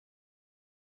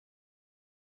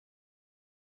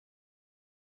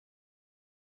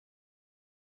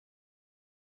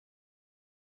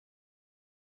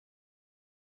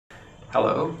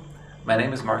Hello, my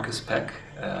name is Markus Peck,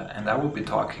 and I will be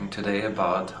talking today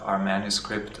about our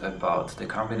manuscript about the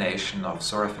combination of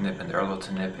sorafenib and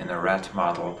erlotinib in a rat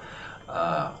model,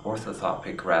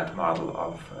 orthotopic rat model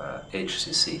of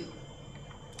HCC.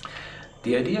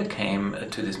 The idea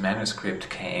to this manuscript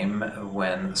came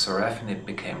when sorafenib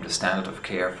became the standard of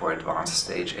care for advanced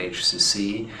stage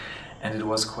HCC, and it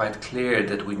was quite clear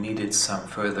that we needed some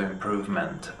further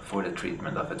improvement for the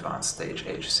treatment of advanced stage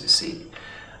HCC.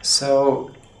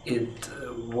 So it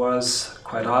was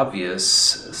quite obvious,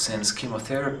 since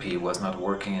chemotherapy was not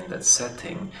working in that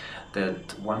setting,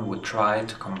 that one would try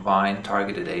to combine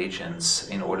targeted agents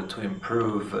in order to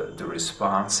improve the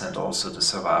response and also the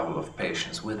survival of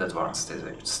patients with advanced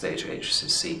stage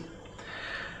HCC.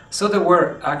 So there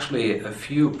were actually a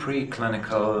few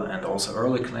preclinical and also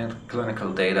early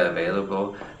clinical data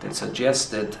available that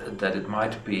suggested that it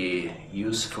might be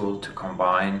useful to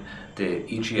combine the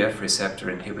EGF receptor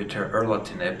inhibitor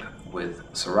erlotinib with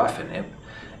sorafenib,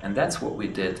 and that's what we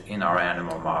did in our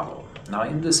animal model. Now,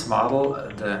 in this model,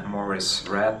 the Morris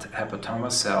rat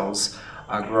hepatoma cells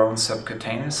are grown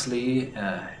subcutaneously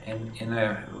in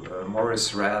a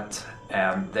Morris rat,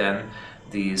 and then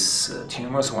these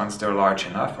tumors, once they're large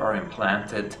enough, are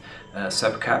implanted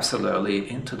subcapsularly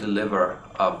into the liver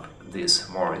of these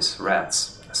Morris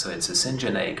rats. So it's a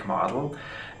syngeneic model,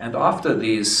 and after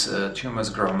these tumors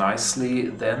grow nicely,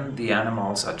 then the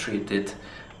animals are treated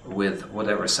with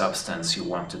whatever substance you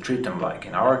want to treat them like.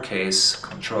 In our case,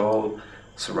 control,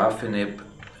 sorafenib,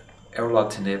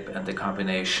 erlotinib, and the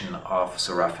combination of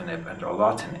sorafenib and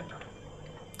erlotinib.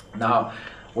 Now,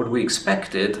 what we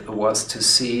expected was to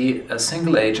see a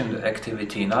single agent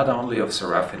activity not only of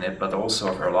sorafenib but also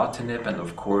of erlotinib, and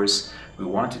of course we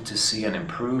wanted to see an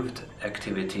improved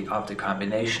activity of the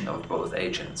combination of both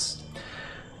agents.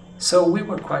 So we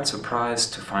were quite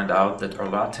surprised to find out that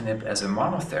erlotinib as a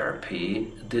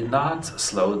monotherapy did not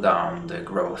slow down the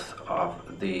growth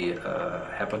of the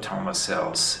hepatoma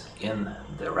cells in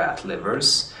the rat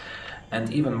livers.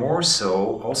 And even more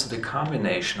so, also the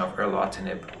combination of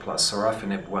erlotinib plus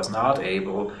sorafenib was not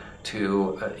able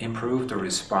to improve the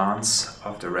response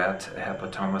of the rat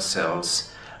hepatoma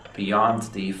cells beyond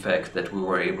the effect that we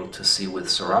were able to see with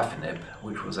sorafenib,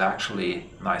 which was actually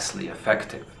nicely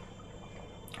effective.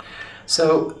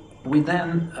 So we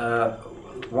then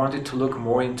wanted to look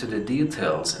more into the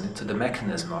details and into the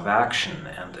mechanism of action,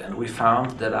 and we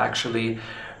found that actually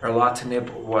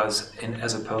erlotinib was,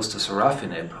 as opposed to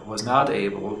sorafenib, was not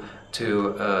able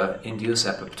to induce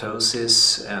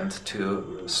apoptosis and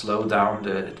to slow down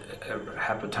the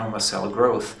hepatoma cell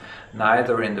growth,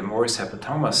 neither in the Morris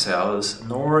hepatoma cells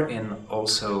nor in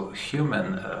also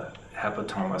human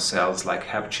hepatoma cells like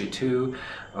HepG2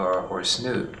 or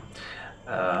SNU.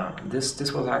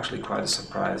 This was actually quite a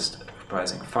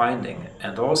surprising finding.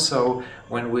 And also,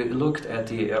 when we looked at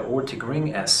the aortic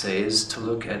ring assays to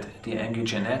look at the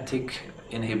angiogenetic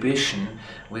inhibition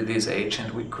with this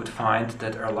agent, we could find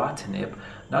that erlotinib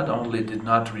not only did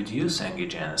not reduce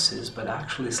angiogenesis, but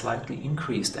actually slightly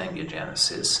increased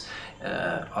angiogenesis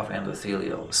of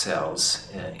endothelial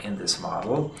cells in this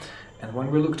model. And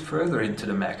when we looked further into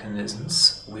the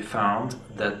mechanisms, we found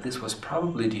that this was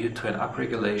probably due to an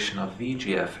upregulation of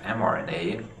VEGF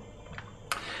mRNA,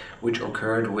 which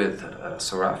occurred with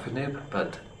sorafenib,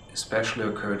 but especially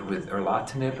occurred with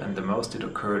erlotinib, and the most it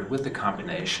occurred with the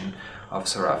combination of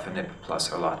sorafenib plus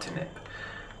erlotinib.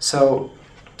 So,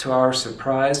 to our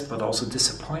surprise, but also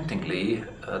disappointingly,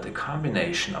 the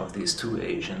combination of these two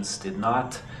agents did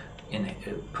not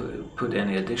put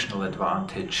any additional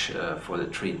advantage for the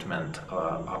treatment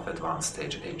of advanced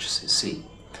stage HCC.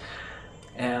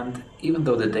 And even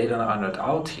though the data are not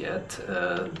out yet,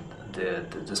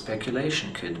 the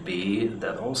speculation could be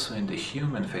that also in the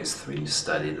human phase 3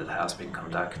 study that has been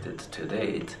conducted to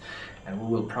date, and we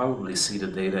will probably see the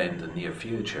data in the near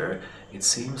future, it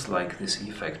seems like this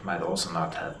effect might also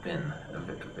not have been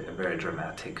a very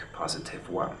dramatic positive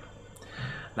one.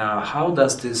 Now, how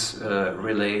does this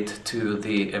relate to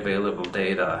the available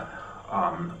data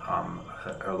on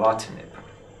erlotinib?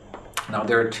 Now,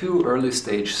 there are two early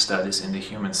stage studies in the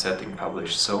human setting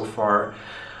published so far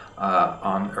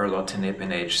on erlotinib in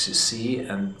HCC,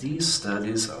 and these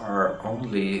studies are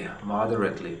only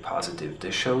moderately positive.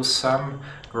 They show some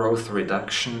growth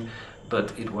reduction,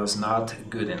 but it was not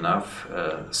good enough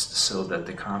so that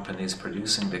the companies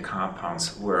producing the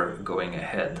compounds were going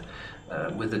ahead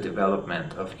with the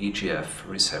development of EGF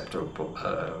receptor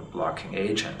blocking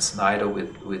agents, neither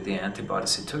with the antibody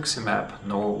cetuximab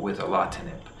nor with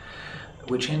erlotinib,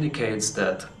 which indicates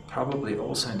that probably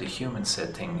also in the human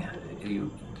setting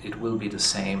it will be the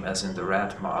same as in the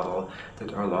rat model, that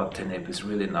erlotinib is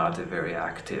really not a very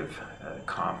active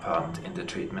compound in the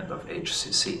treatment of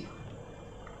HCC.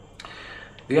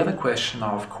 The other question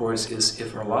now, of course, is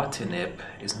if erlotinib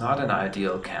is not an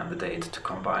ideal candidate to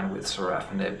combine with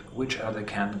sorafenib, which other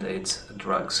candidates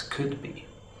drugs could be?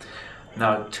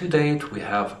 Now, to date, we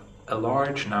have a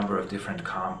large number of different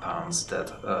compounds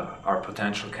that are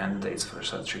potential candidates for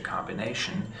such a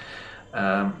combination.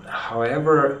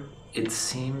 However, it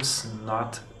seems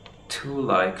not too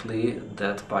likely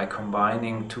that by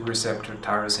combining two receptor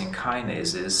tyrosine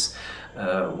kinases,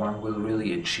 one will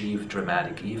really achieve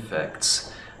dramatic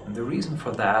effects. And the reason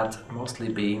for that mostly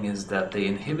being is that they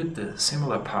inhibit the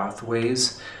similar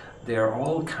pathways. They are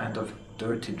all kind of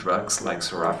dirty drugs like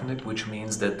sorafenib, which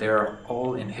means that they're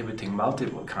all inhibiting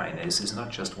multiple kinases, not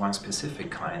just one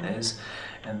specific kinase,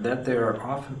 and that they're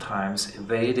oftentimes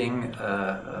evading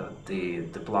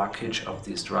the blockage of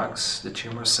these drugs, the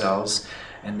tumor cells,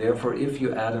 and therefore if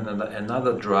you add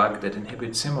another drug that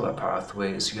inhibits similar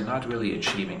pathways, you're not really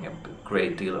achieving a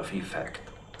great deal of effect.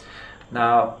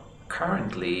 Now,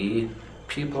 currently,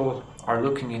 people are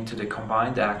looking into the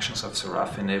combined actions of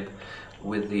sorafenib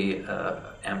with the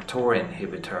mTOR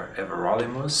inhibitor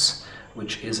everolimus,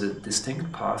 which is a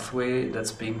distinct pathway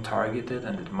that's being targeted,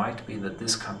 and it might be that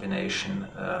this combination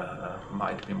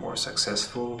might be more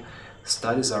successful.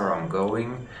 Studies are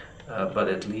ongoing, but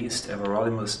at least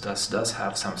everolimus does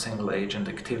have some single-agent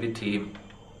activity,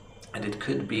 and it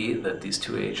could be that these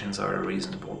two agents are a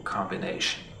reasonable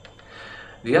combination.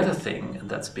 The other thing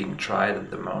that's being tried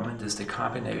at the moment is the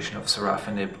combination of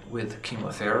sorafenib with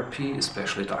chemotherapy,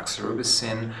 especially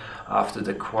doxorubicin, after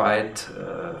the quite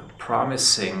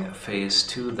promising phase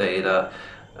 2 data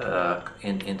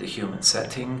in the human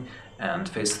setting, and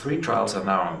phase 3 trials are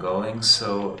now ongoing.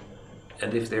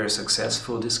 And if they're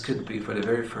successful, this could be for the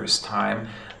very first time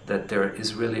that there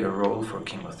is really a role for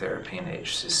chemotherapy in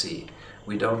HCC.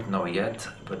 We don't know yet,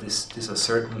 but these are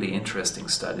certainly interesting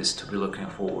studies to be looking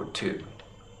forward to.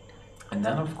 And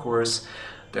then, of course,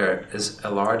 there is a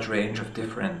large range of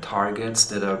different targets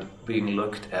that are being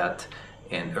looked at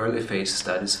in early phase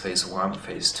studies, phase 1,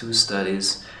 phase 2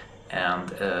 studies,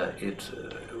 and it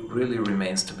really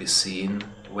remains to be seen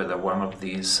whether one of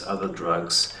these other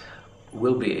drugs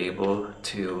will be able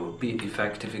to be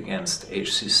effective against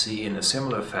HCC in a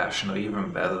similar fashion or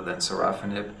even better than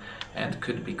sorafenib, and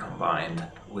could be combined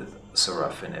with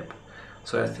sorafenib.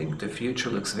 So I think the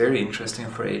future looks very interesting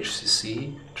for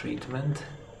HCC treatment,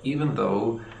 even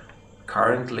though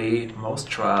currently most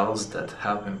trials that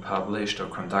have been published or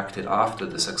conducted after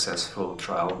the successful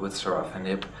trial with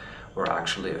sorafenib were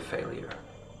actually a failure.